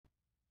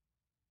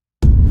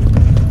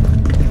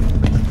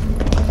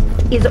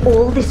Is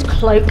all this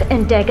cloak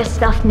and dagger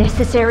stuff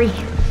necessary?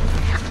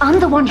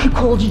 I'm the one who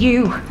called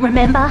you,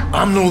 remember?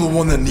 I'm not the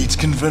one that needs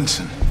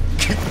convincing.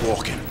 Keep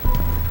walking.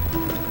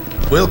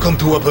 Welcome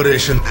to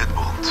Operation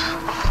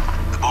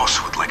Deadbolt. The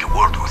boss would like a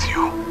word with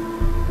you.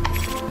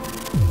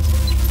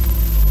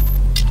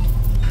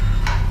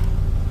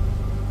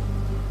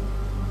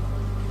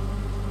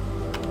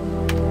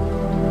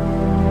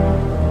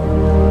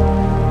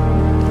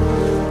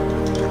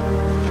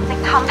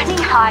 The company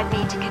hired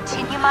me to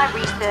continue my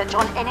research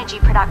on energy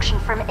production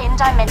from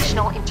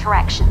n-dimensional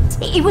interactions.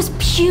 It was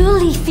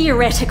purely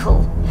theoretical,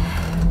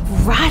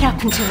 right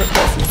up until it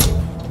wasn't.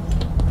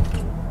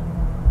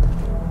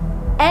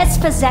 As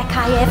for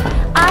Zakayev,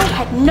 I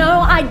had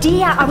no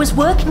idea I was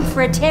working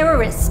for a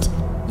terrorist.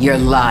 You're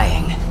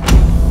lying.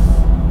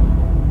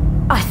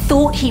 I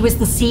thought he was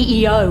the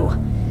CEO.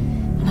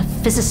 I'm a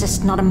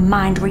physicist, not a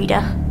mind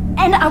reader.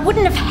 And I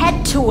wouldn't have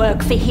had to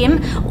work for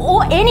him,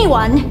 or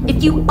anyone,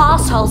 if you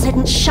assholes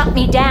hadn't shut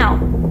me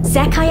down.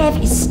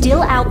 Zakayev is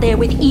still out there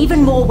with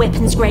even more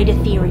weapons-grade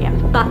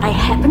Ethereum, but I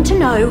happen to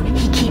know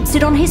he keeps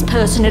it on his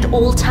person at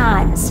all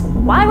times.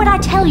 Why would I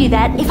tell you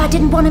that if I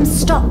didn't want him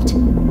stopped?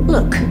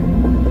 Look,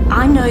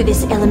 I know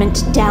this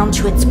element down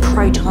to its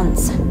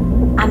protons.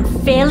 I'm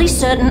fairly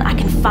certain I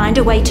can find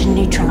a way to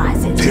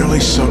neutralize it. Fairly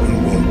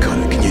certain won't cut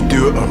it. Can you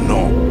do it or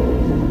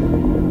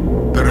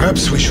not?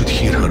 Perhaps we should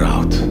hear her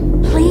out.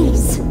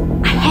 Please,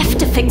 I have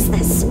to fix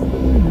this.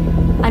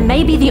 I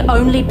may be the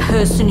only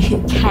person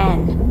who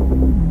can.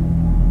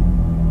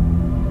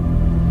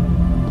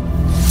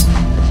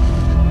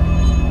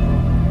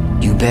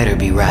 You better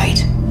be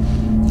right.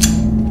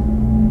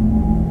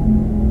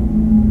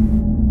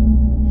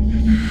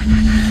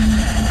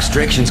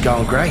 Extraction's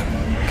going great.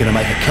 Gonna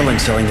make a killing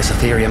selling this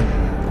Ethereum.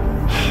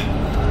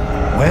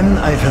 When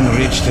I've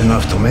enriched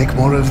enough to make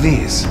more of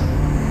these,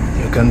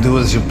 you can do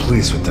as you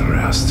please with the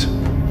rest.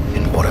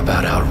 And what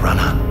about our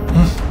runner?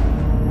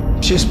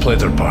 She's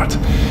played her part.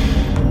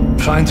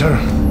 Find her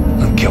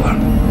and kill her.